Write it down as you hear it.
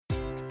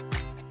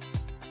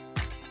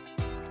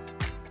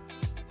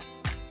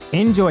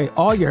Enjoy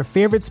all your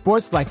favorite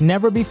sports like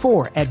never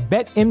before at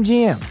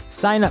BetMGM.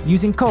 Sign up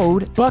using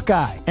code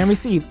Buckeye and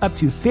receive up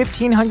to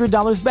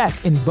 $1,500 back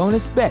in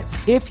bonus bets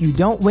if you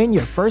don't win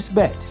your first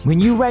bet. When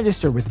you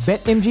register with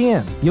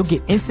BetMGM, you'll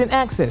get instant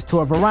access to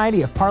a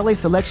variety of parlay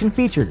selection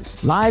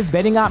features, live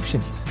betting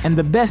options, and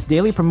the best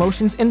daily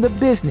promotions in the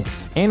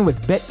business. And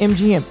with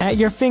BetMGM at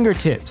your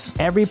fingertips,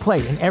 every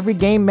play and every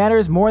game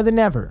matters more than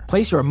ever.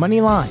 Place your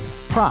money line,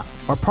 prop,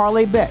 or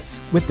parlay bets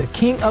with the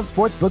king of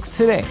sportsbooks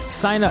today.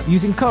 Sign up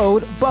using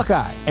code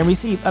Buckeye and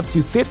receive up to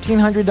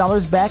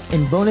 $1,500 back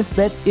in bonus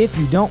bets if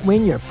you don't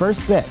win your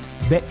first bet.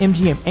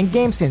 BetMGM and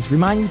GameSense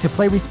remind you to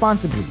play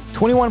responsibly.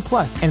 21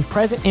 plus and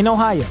present in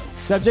Ohio,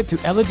 subject to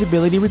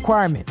eligibility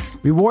requirements.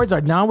 Rewards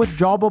are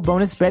non-withdrawable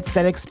bonus bets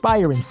that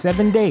expire in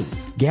 7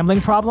 days. Gambling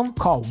problem?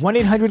 Call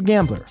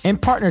 1-800-GAMBLER. In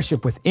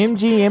partnership with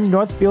MGM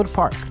Northfield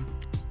Park.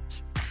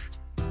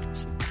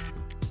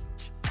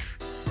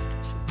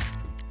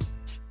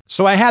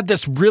 So I had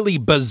this really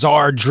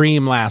bizarre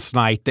dream last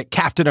night that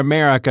Captain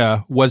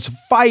America was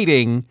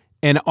fighting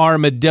an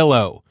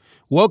armadillo.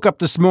 Woke up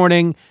this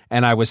morning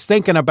and I was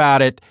thinking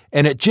about it,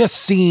 and it just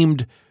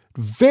seemed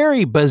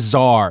very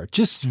bizarre,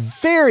 just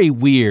very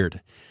weird.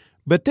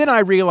 But then I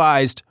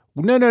realized,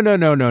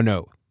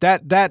 no.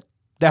 That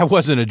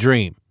wasn't a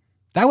dream.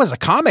 That was a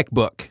comic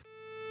book.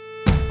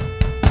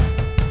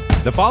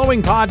 The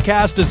following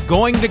podcast is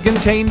going to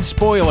contain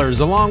spoilers,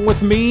 along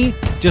with me,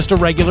 just a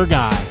regular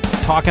guy,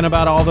 talking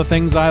about all the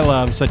things I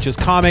love, such as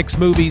comics,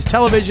 movies,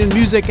 television,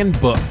 music, and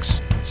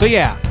books. So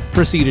yeah,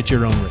 proceed at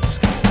your own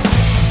risk.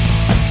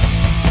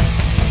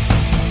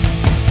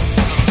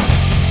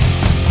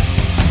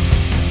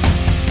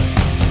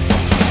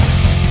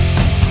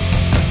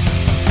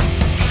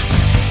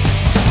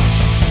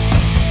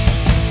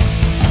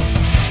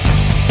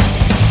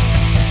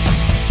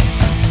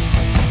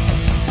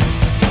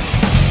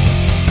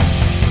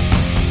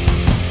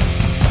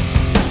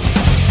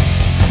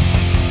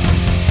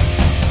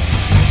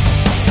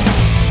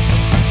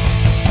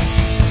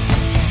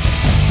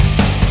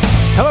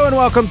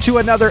 Welcome to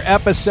another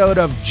episode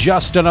of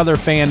Just Another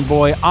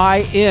Fanboy. I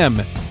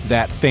am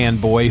that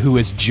fanboy who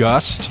is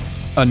just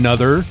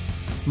another.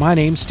 My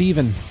name's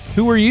Steven.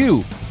 Who are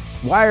you?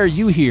 Why are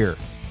you here?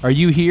 Are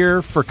you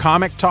here for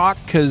comic talk?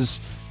 Because,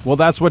 well,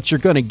 that's what you're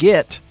going to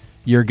get.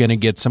 You're going to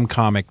get some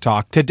comic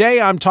talk. Today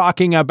I'm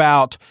talking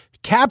about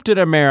Captain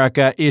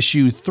America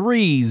issue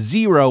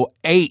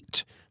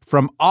 308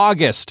 from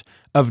August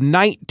of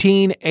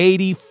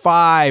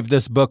 1985.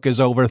 This book is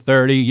over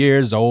 30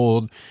 years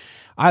old.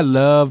 I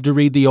love to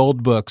read the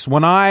old books.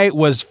 When I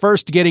was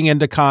first getting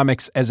into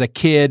comics as a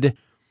kid,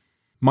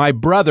 my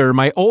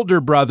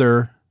older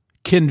brother,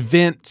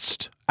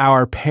 convinced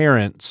our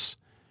parents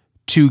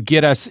to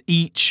get us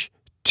each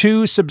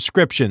 2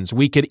 subscriptions.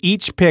 We could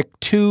each pick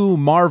 2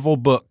 Marvel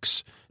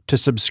books to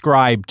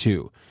subscribe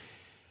to.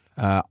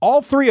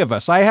 All 3 of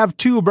us. I have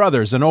 2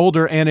 brothers, an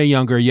older and a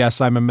younger.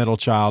 Yes, I'm a middle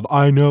child.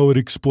 I know it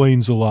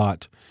explains a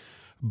lot.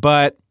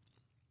 But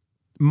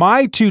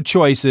my 2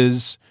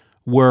 choices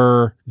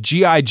were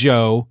G.I.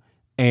 Joe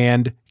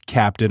and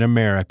Captain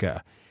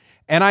America.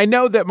 And I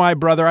know that my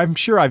brother, I'm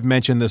sure I've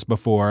mentioned this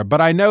before,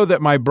 but I know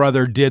that my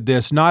brother did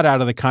this not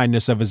out of the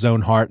kindness of his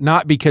own heart,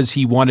 not because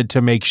he wanted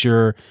to make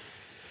sure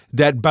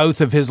that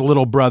both of his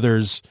little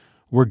brothers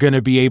were going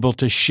to be able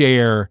to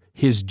share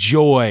his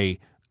joy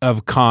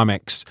of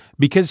comics,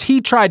 because he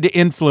tried to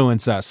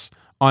influence us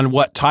on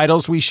what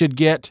titles we should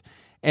get.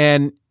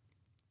 And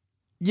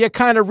you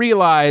kind of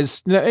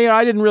realize,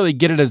 I didn't really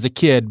get it as a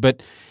kid,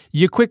 but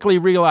you quickly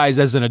realize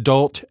as an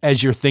adult,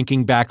 as you're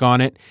thinking back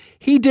on it,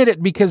 he did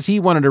it because he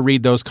wanted to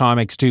read those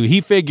comics too. He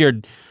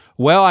figured,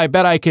 well, I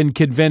bet I can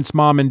convince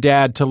mom and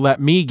dad to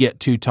let me get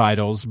 2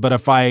 titles, but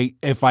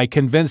if I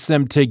convince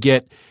them to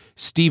get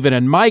Stephen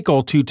and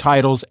Michael 2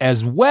 titles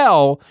as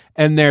well,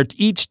 and they're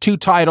each 2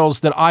 titles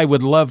that I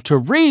would love to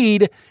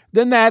read,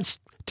 then that's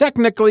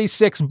technically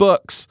 6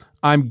 books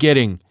I'm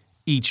getting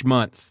each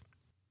month.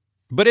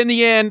 But in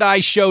the end, I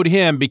showed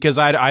him because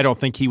I don't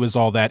think he was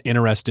all that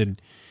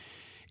interested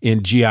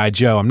in G.I.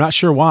 Joe. I'm not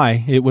sure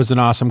why. It was an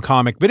awesome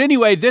comic. But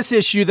anyway, this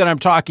issue that I'm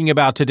talking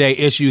about today,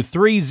 issue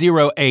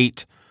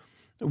 308,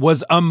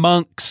 was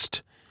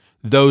amongst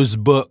those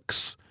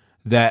books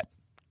that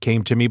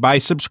came to me by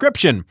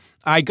subscription.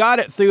 I got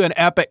it through an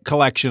Epic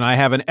collection. I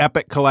have an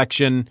Epic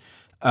collection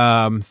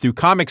through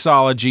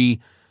Comixology.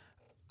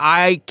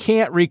 I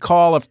can't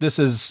recall if this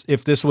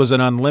was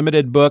an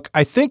unlimited book.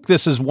 I think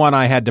this is one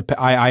I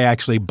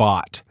actually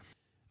bought.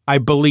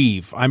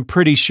 I'm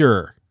pretty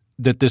sure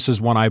that this is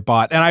one I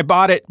bought, and I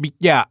bought it.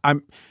 Yeah,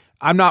 I'm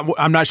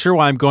not sure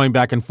why I'm going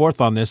back and forth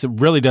on this. It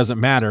really doesn't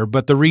matter.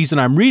 But the reason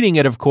I'm reading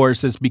it, of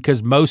course, is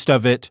because most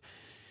of it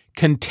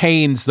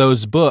contains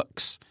those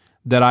books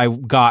that I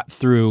got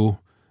through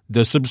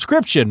the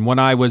subscription when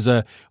I was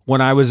a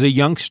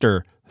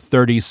youngster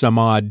 30 some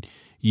odd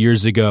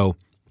years ago.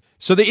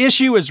 So the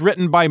issue is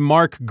written by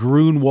Mark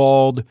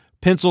Gruenwald,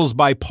 pencils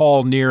by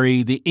Paul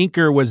Neary. The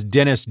inker was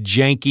Dennis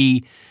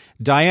Janke.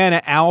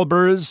 Diana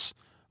Albers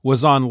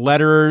was on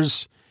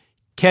letters.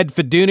 Ked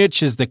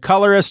Fedunich is the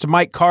colorist.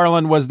 Mike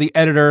Carlin was the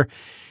editor.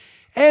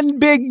 And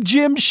Big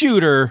Jim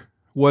Shooter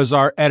was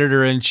our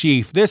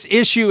editor-in-chief. This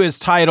issue is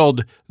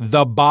titled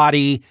The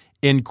Body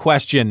in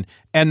Question.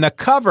 And the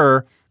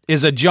cover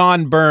is a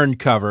John Byrne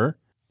cover.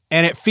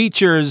 And it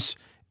features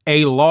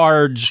a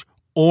large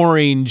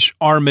orange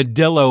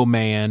armadillo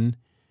man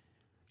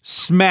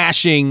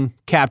smashing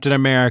Captain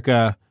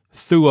America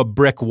through a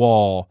brick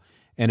wall.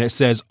 And it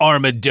says,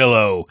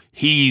 "Armadillo,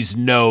 he's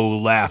no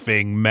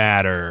laughing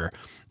matter."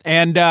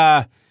 And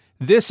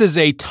this is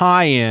a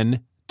tie-in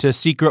to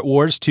Secret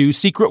Wars 2.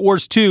 Secret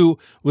Wars 2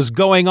 was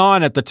going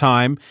on at the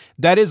time.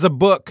 That is a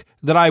book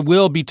that I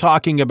will be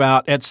talking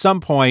about at some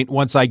point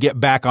once I get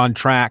back on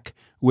track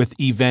with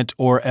Event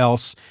or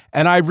Else.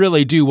 And I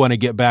really do want to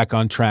get back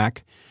on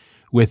track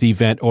with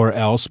Event or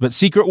Else. But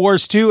Secret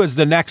Wars 2 is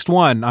the next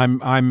one.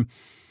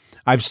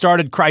 I've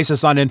started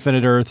Crisis on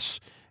Infinite Earths,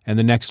 and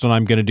the next one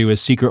I'm going to do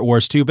is Secret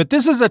Wars 2. But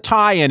this is a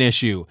tie-in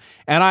issue,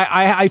 and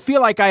I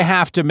feel like I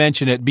have to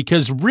mention it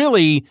because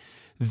really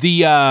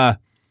the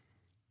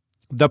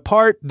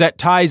part that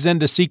ties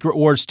into Secret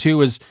Wars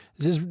 2 is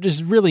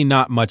really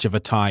not much of a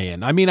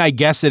tie-in. I mean, I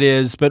guess it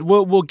is, but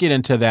we'll get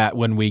into that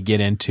when we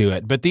get into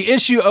it. But the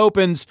issue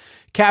opens,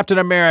 Captain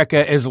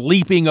America is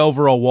leaping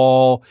over a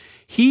wall.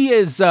 He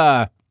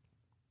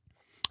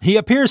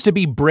appears to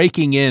be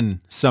breaking in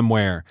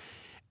somewhere.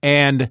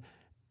 And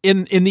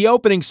in the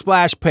opening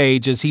splash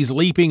page, as he's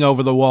leaping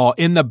over the wall,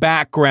 in the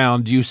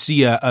background, you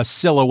see a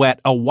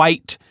silhouette, a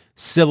white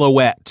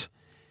silhouette.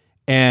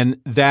 And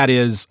that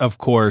is, of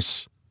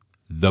course,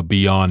 the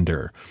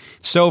Beyonder.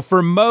 So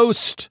for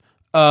most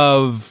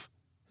of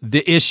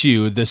the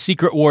issue, the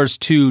Secret Wars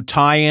 2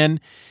 tie-in,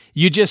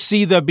 you just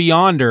see the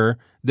Beyonder,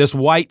 this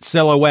white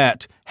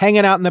silhouette,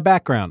 hanging out in the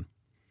background.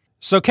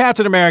 So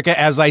Captain America,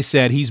 as I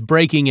said, he's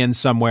breaking in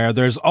somewhere.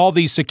 There's all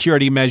these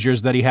security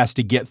measures that he has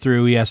to get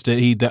through.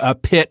 A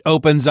pit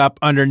opens up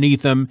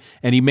underneath him,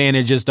 and he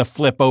manages to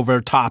flip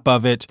over top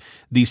of it.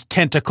 These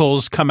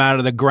tentacles come out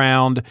of the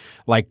ground,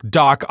 like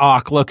Doc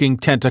Ock-looking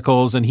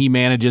tentacles, and he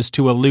manages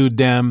to elude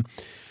them.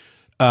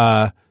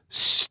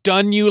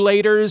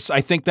 Stunulators, I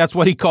think that's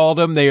what he called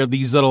them. They are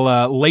these little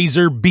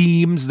laser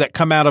beams that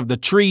come out of the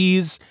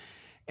trees,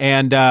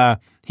 and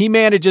he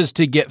manages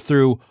to get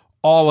through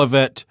all of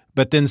it.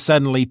 But then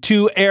suddenly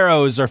 2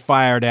 arrows are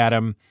fired at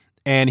him,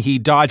 and he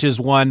dodges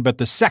one, but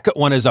the second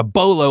one is a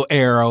bolo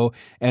arrow,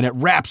 and it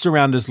wraps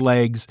around his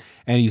legs,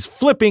 and he's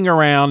flipping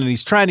around, and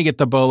he's trying to get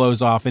the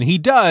bolos off, and he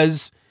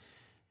does,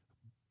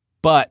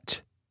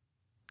 but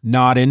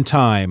not in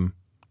time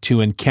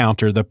to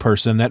encounter the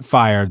person that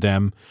fired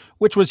them,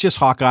 which was just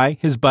Hawkeye,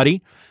 his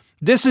buddy.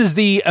 This is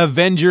the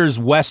Avengers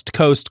West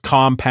Coast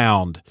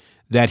compound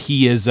that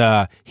he's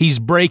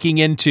breaking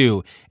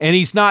into, and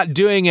he's not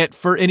doing it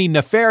for any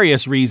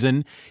nefarious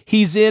reason.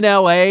 He's in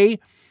LA,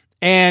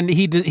 and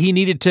he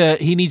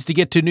needs to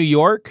get to New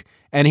York,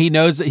 and he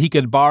knows that he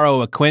could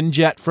borrow a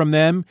Quinjet from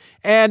them.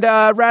 And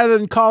rather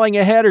than calling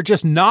ahead or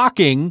just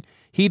knocking,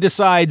 he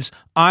decides,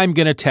 I'm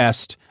going to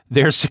test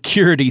their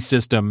security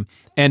system,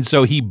 and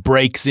so he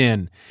breaks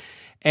in.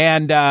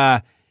 And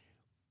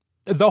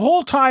the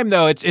whole time,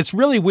 though, it's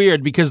really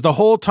weird because the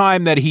whole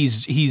time that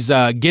he's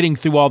getting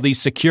through all these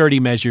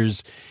security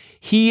measures,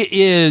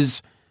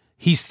 he's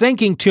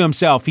thinking to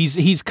himself.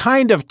 He's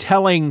kind of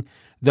telling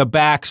the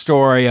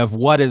backstory of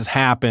what has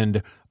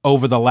happened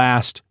over the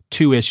last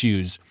 2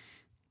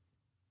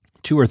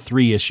 or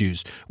 3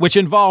 issues, which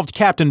involved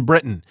Captain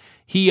Britain.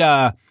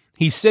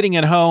 He's sitting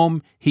at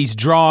home, he's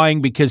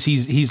drawing because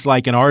he's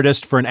like an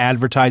artist for an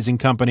advertising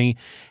company,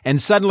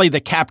 and suddenly the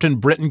Captain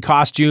Britain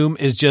costume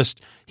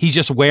he's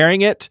just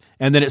wearing it,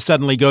 and then it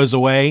suddenly goes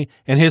away,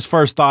 and his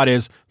first thought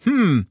is,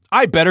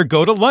 I better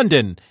go to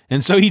London.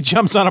 And so he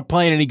jumps on a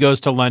plane and he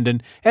goes to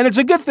London, and it's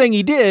a good thing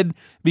he did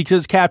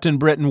because Captain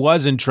Britain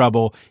was in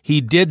trouble. He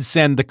did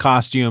send the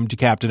costume to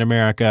Captain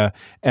America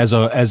as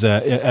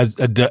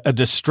a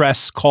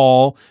distress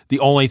call, the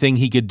only thing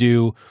he could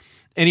do.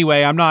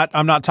 Anyway, I'm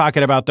not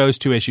talking about those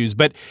 2 issues,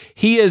 but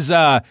he is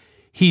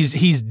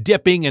he's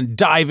dipping and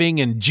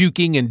diving and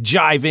juking and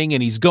jiving,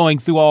 and he's going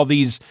through all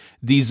these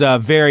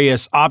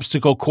various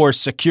obstacle course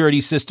security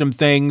system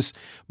things.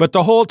 But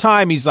the whole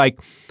time he's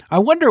like, I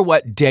wonder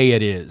what day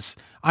it is.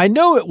 I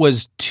know it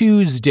was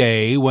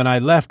Tuesday when I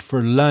left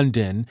for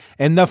London,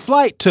 and the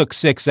flight took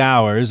 6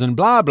 hours, and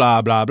blah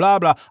blah blah blah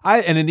blah.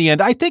 And in the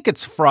end, I think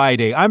it's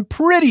Friday. I'm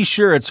pretty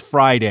sure it's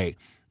Friday.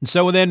 And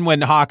so then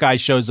when Hawkeye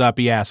shows up,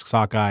 he asks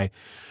Hawkeye,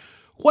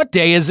 what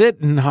day is it?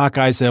 And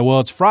Hawkeye said, well,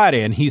 it's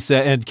Friday. And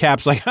and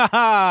Cap's like,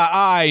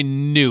 I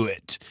knew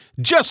it.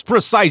 Just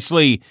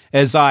precisely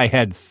as I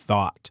had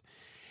thought.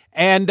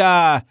 And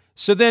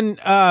so then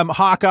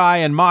Hawkeye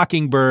and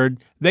Mockingbird,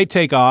 they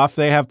take off.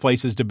 They have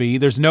places to be.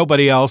 There's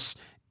nobody else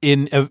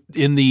in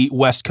the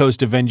West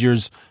Coast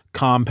Avengers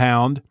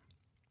compound.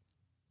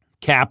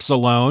 Cap's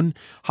alone.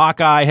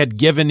 Hawkeye had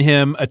given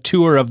him a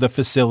tour of the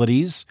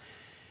facilities.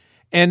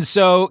 And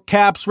so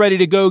Cap's ready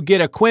to go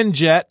get a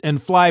Quinjet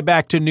and fly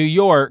back to New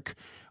York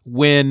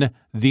when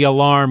the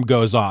alarm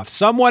goes off.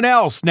 Someone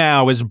else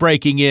now is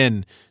breaking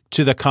in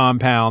to the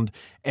compound,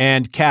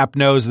 and Cap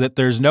knows that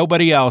there's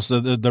nobody else.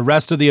 The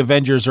rest of the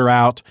Avengers are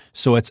out,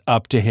 so it's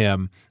up to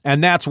him.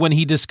 And that's when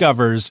he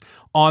discovers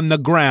on the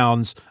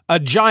grounds a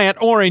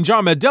giant orange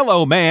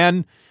armadillo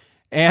man.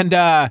 And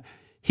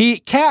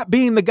Cap,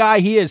 being the guy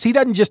he is, he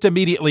doesn't just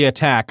immediately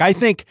attack. I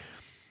think,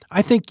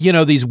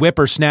 these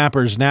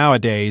whippersnappers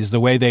nowadays, the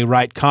way they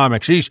write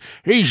comics,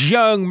 these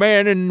young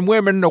men and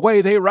women, the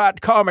way they write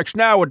comics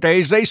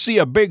nowadays, they see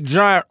a big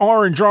giant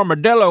orange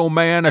armadillo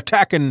man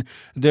attacking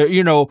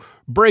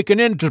breaking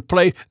into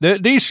place.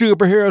 These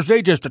superheroes,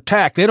 they just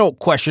attack. They don't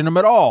question them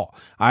at all.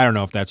 I don't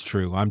know if that's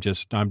true. I'm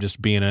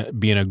just being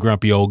a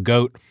grumpy old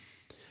goat.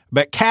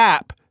 But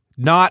Cap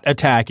not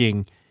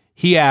attacking,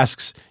 he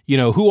asks,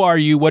 who are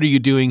you? What are you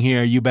doing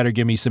here? You better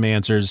give me some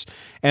answers.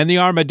 And the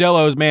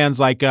armadillo's man's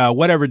like,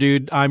 whatever,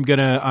 dude, I'm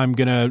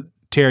gonna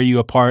tear you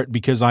apart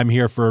because I'm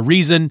here for a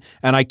reason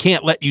and I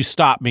can't let you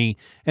stop me.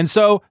 And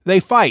so they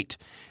fight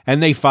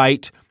and they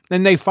fight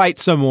and they fight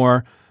some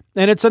more.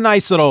 And it's a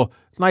nice little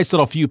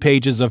few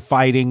pages of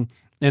fighting.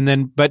 And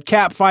then, but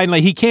Cap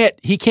finally, he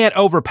can't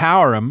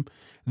overpower him.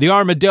 The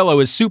armadillo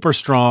is super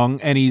strong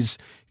and he's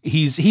a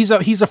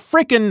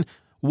frickin'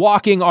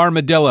 walking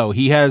armadillo.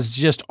 He has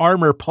just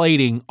armor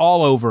plating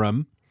all over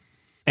him.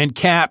 And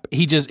Cap,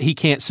 he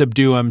can't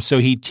subdue him. So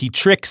he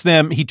tricks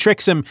them. He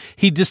tricks him.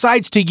 He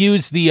decides to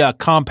use the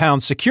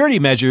compound security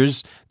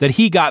measures that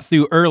he got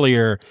through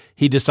earlier.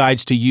 He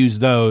decides to use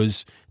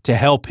those to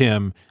help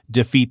him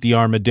defeat the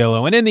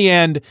armadillo. And in the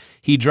end,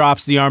 he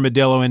drops the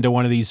armadillo into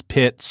one of these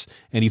pits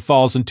and he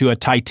falls into a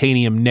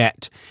titanium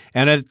net.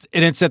 And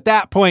it's at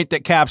that point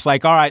that Cap's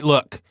like, all right,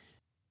 look,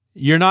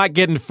 you're not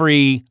getting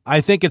free.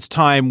 I think it's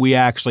time we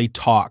actually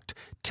talked.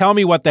 Tell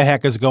me what the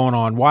heck is going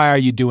on. Why are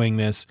you doing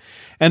this?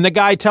 And the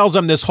guy tells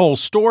him this whole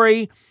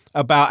story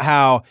about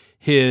how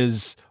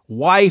his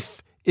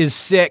wife is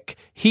sick.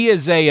 He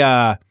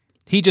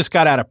just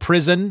got out of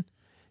prison.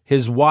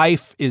 His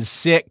wife is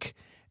sick.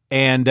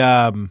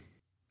 And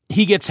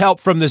he gets help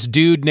from this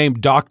dude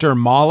named Dr.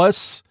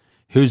 Malus,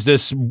 who's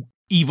this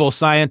evil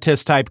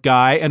scientist type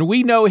guy. And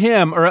we know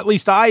him, or at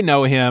least I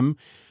know him,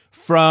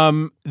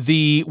 from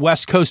the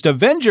West Coast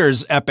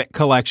Avengers epic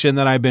collection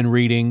that I've been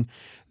reading.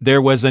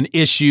 There was an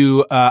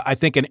issue, I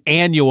think an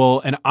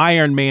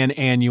Iron Man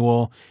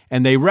annual,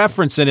 and they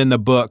reference it in the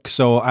book.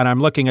 And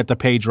I'm looking at the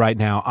page right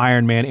now,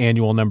 Iron Man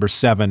annual number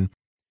 7,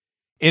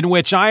 in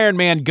which Iron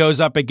Man goes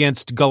up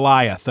against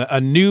Goliath,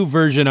 a new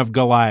version of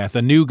Goliath,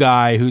 a new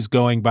guy who's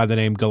going by the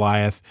name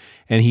Goliath.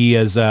 And he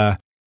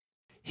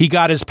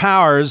got his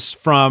powers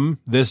from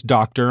this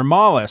Dr.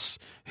 Malus,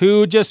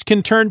 who just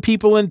can turn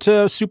people into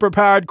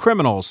superpowered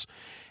criminals.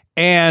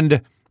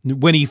 And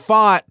when he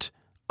fought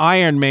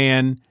Iron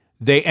Man,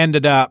 they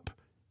ended up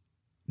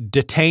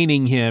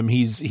detaining him.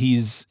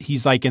 He's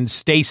like in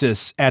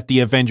stasis at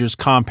the Avengers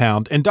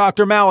compound, and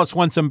Dr. Malus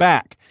wants him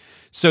back.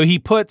 So he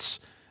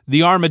puts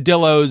the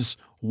armadillo's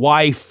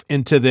wife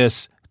into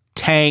this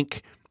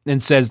tank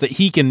and says that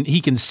he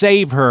can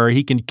save her,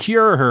 he can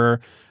cure her,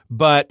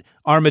 but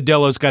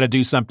Armadillo's got to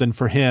do something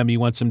for him. He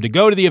wants him to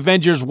go to the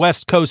Avengers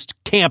West Coast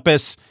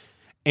campus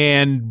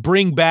and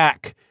bring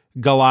back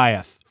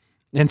Goliath.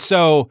 And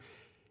so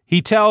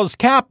he tells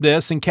Cap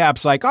this, and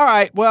Cap's like, all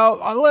right, well,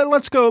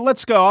 let's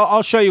go.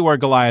 I'll show you where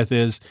Goliath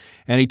is.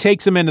 And he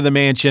takes him into the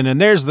mansion, and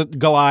there's the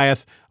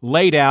Goliath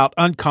laid out,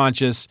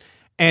 unconscious,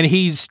 and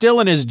he's still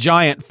in his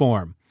giant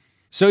form.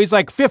 So he's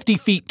like 50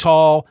 feet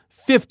tall,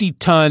 50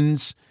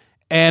 tons,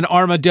 and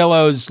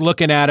Armadillo's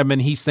looking at him,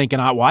 and he's thinking,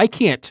 well, I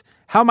can't.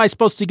 How am I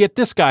supposed to get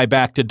this guy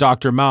back to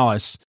Dr.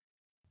 Malus?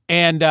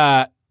 And,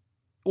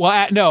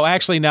 no,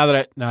 actually, now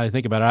that I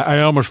think about it,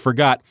 I almost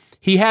forgot.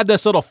 He had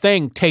this little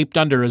thing taped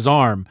under his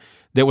arm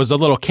that was a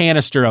little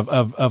canister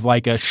of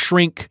like a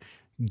shrink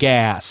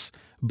gas,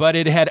 but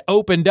it had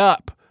opened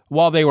up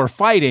while they were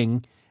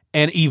fighting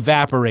and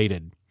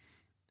evaporated.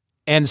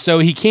 And so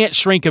he can't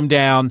shrink him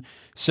down.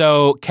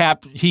 So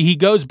Cap, he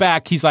goes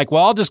back. He's like,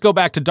 well, I'll just go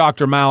back to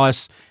Dr.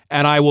 Malus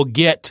and I will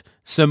get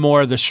some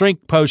more of the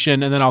shrink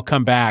potion, and then I'll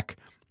come back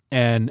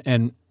and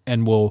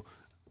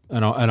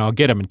I'll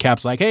get him. And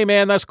Cap's like, hey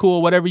man, that's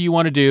cool. Whatever you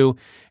want to do.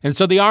 And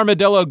so the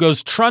armadillo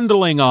goes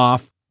trundling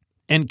off,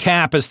 and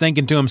Cap is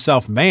thinking to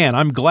himself, man,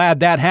 I'm glad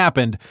that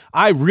happened.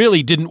 I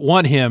really didn't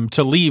want him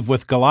to leave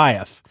with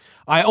Goliath.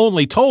 I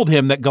only told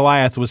him that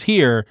Goliath was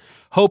here,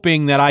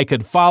 hoping that I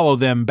could follow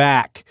them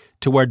back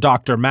to where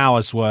Dr.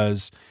 Malus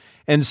was.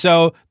 And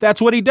so that's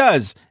what he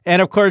does.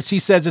 And of course, he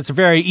says it's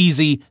very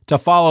easy to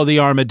follow the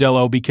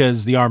armadillo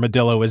because the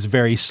armadillo is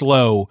very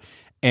slow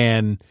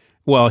and,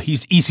 well,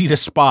 he's easy to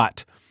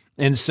spot.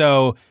 And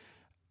so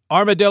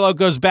Armadillo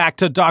goes back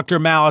to Dr.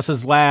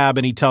 Malus's lab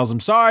and he tells him,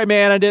 sorry,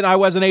 man, I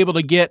wasn't able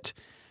to get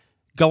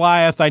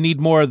Goliath. I need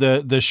more of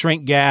the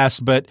shrink gas,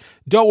 but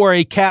don't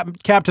worry,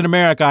 Captain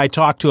America, I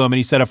talked to him and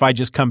he said, if I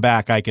just come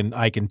back, I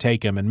can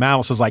take him. And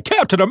Malus is like,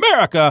 Captain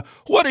America,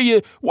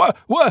 you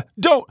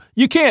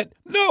can't,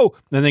 no.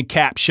 And then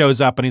Cap shows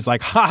up and he's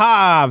like,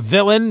 ha,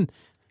 villain,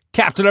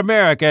 Captain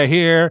America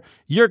here.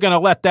 You're going to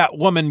let that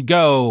woman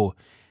go.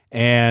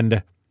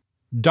 And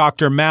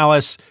Dr.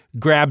 Malus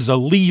grabs a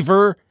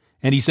lever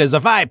And he says,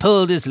 if I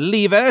pull this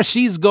lever,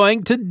 she's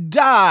going to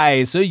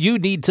die. So you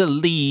need to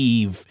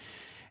leave.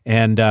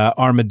 And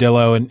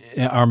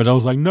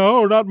Armadillo's like,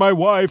 no, not my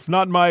wife,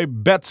 not my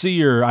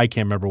Betsy, or I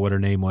can't remember what her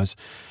name was.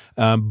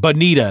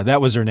 Bonita,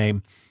 that was her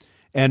name.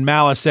 And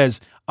Malice says,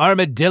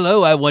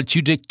 Armadillo, I want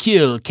you to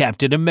kill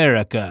Captain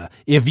America.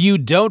 If you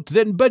don't,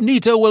 then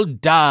Bonita will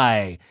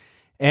die.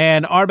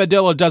 And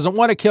Armadillo doesn't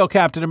want to kill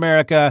Captain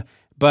America,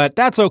 but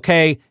that's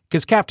okay,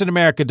 because Captain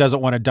America doesn't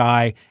want to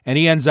die, and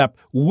he ends up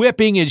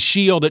whipping his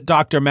shield at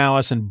Dr.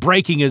 Malice and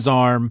breaking his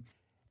arm.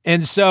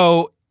 And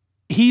so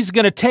he's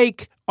going to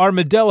take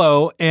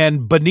Armadillo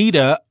and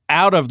Bonita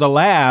out of the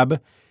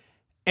lab,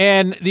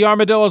 and the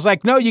Armadillo's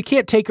like, no, you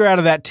can't take her out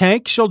of that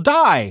tank. She'll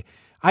die.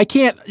 I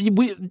can't.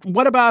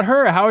 What about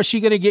her? How is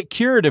she going to get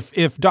cured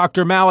if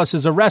Dr. Malice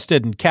is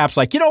arrested? And Cap's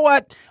like, you know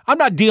what? I'm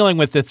not dealing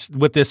with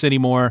this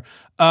anymore.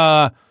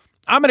 I'm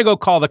going to go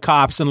call the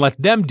cops and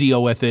let them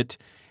deal with it.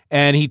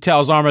 And he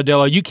tells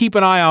Armadillo, you keep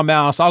an eye on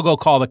Malice. I'll go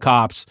call the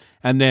cops.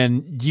 And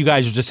then you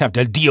guys will just have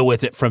to deal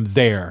with it from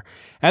there.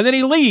 And then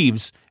he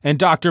leaves. And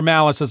Dr.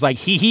 Malice is like,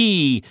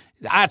 hee,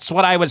 that's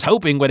what I was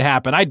hoping would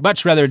happen. I'd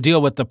much rather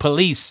deal with the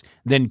police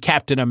than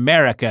Captain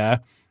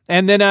America.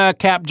 And then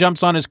Cap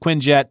jumps on his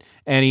Quinjet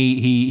and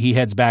he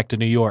heads back to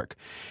New York.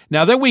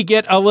 Now then we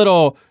get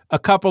a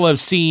couple of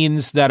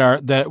scenes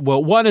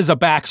one is a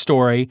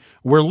backstory.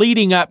 We're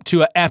leading up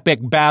to an epic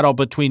battle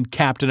between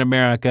Captain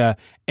America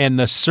and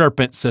the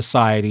Serpent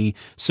Society.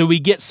 So we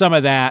get some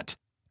of that.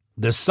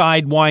 The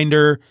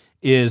Sidewinder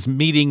is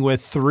meeting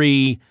with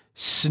 3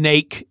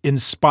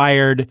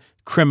 snake-inspired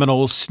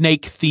criminals,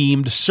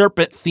 snake-themed,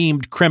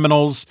 serpent-themed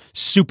criminals,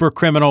 super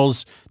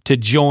criminals to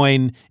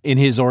join in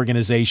his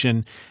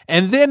organization.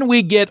 And then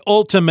we get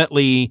what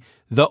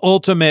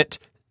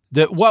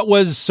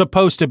was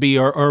supposed to be,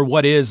 or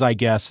what is, I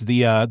guess,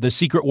 the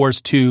Secret Wars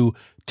 2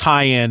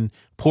 tie-in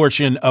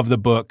portion of the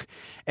book.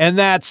 And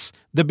that's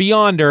the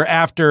Beyonder,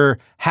 after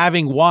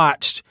having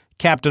watched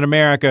Captain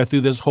America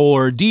through this whole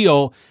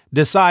ordeal,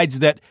 decides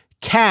that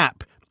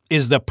Cap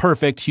is the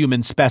perfect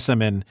human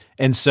specimen.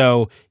 And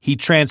so he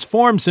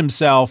transforms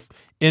himself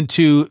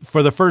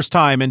for the first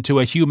time, into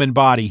a human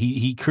body.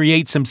 He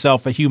creates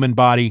himself a human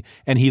body,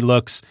 and he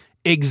looks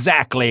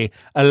exactly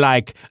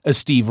like a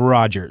Steve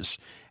Rogers.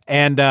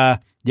 And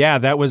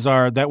that was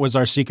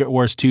our Secret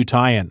Wars 2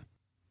 tie-in.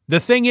 The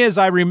thing is,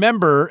 I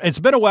remember, it's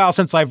been a while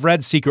since I've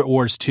read Secret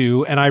Wars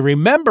 2, and I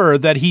remember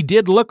that he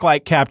did look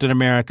like Captain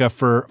America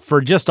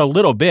for just a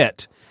little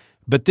bit,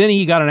 but then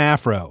he got an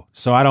afro,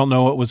 so I don't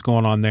know what was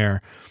going on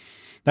there.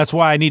 That's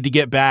why I need to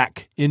get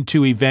back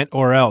into Event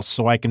or Else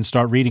so I can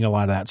start reading a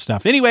lot of that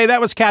stuff. Anyway,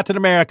 that was Captain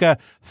America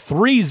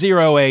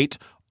 308,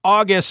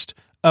 August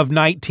of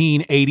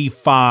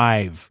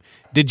 1985.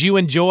 Did you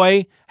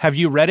enjoy? Have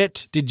you read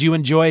it? Did you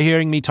enjoy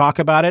hearing me talk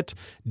about it?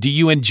 Do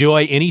you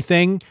enjoy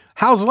anything?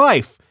 How's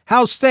life?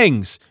 How's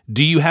things?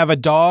 Do you have a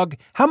dog?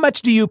 How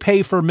much do you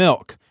pay for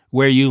milk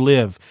where you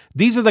live?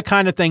 These are the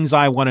kind of things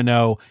I want to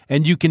know,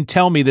 and you can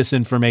tell me this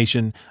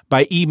information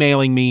by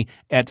emailing me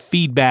at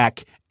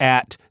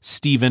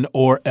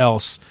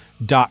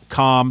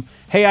feedback@StephenOrElse.com.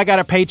 Hey, I got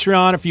a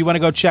Patreon. If you want to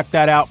go check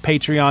that out,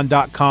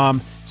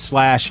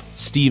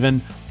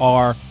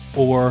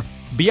 patreon.com/StephenR.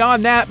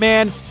 Beyond that,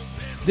 man,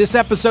 this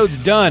episode's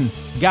done.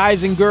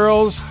 Guys and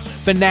girls,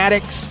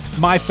 fanatics,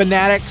 my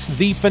fanatics,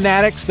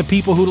 the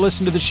people who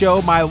listen to the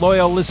show, my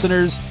loyal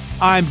listeners,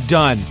 I'm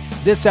done.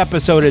 This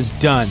episode is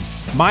done.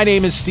 My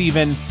name is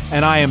Stephen,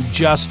 and I am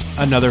just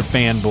another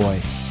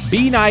fanboy.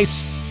 Be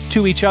nice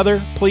to each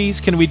other,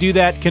 please. Can we do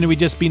that? Can we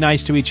just be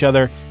nice to each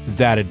other?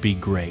 That'd be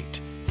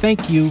great.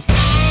 Thank you.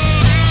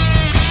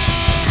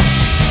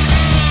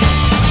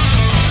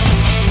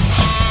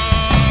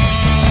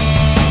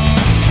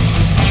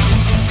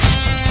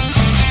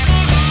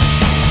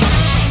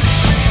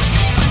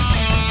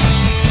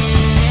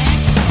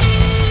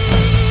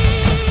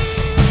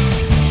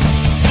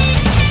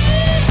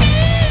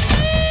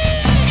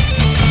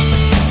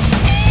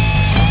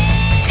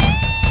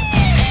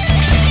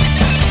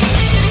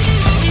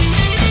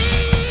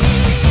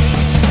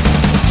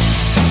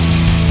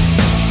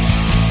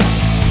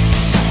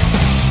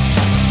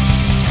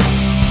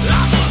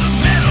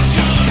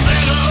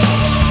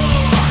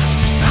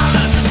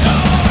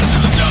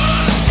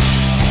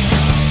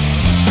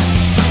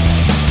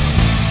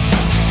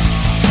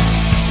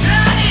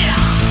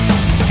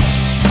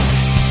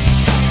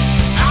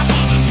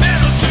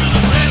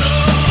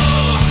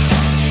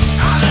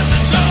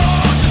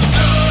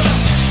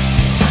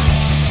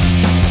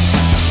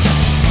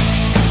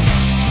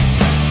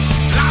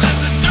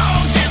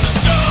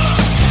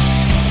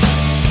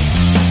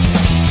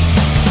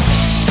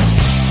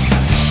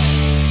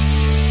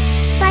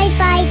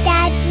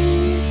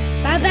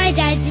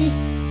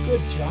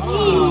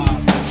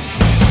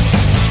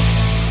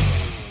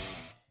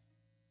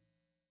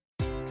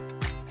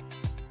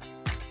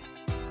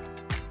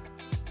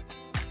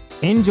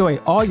 Enjoy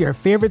all your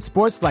favorite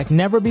sports like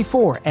never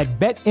before at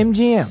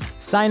BetMGM.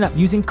 Sign up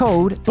using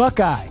code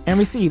Buckeye and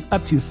receive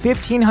up to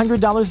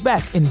 $1,500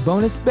 back in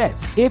bonus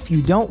bets if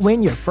you don't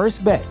win your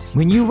first bet.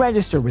 When you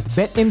register with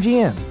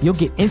BetMGM, you'll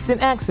get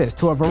instant access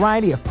to a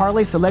variety of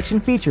parlay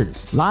selection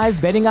features,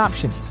 live betting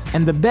options,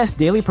 and the best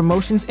daily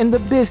promotions in the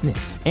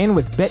business. And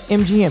with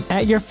BetMGM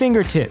at your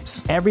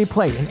fingertips, every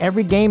play and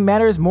every game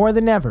matters more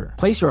than ever.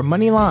 Place your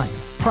money line,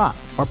 prop,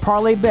 or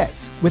parlay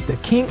bets with the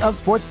king of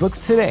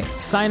sportsbooks today.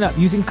 Sign up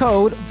using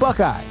code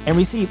Buckeye and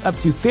receive up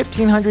to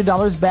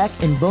 $1,500 back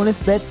in bonus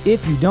bets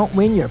if you don't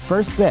win your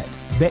first bet.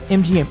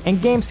 BetMGM and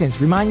GameSense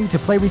remind you to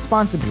play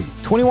responsibly.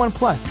 21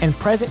 plus and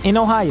present in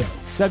Ohio,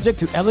 subject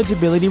to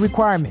eligibility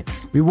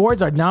requirements.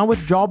 Rewards are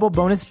non-withdrawable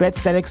bonus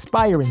bets that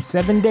expire in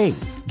 7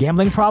 days.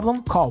 Gambling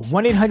problem? Call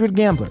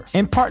 1-800-GAMBLER.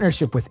 In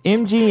partnership with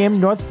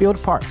MGM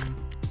Northfield Park.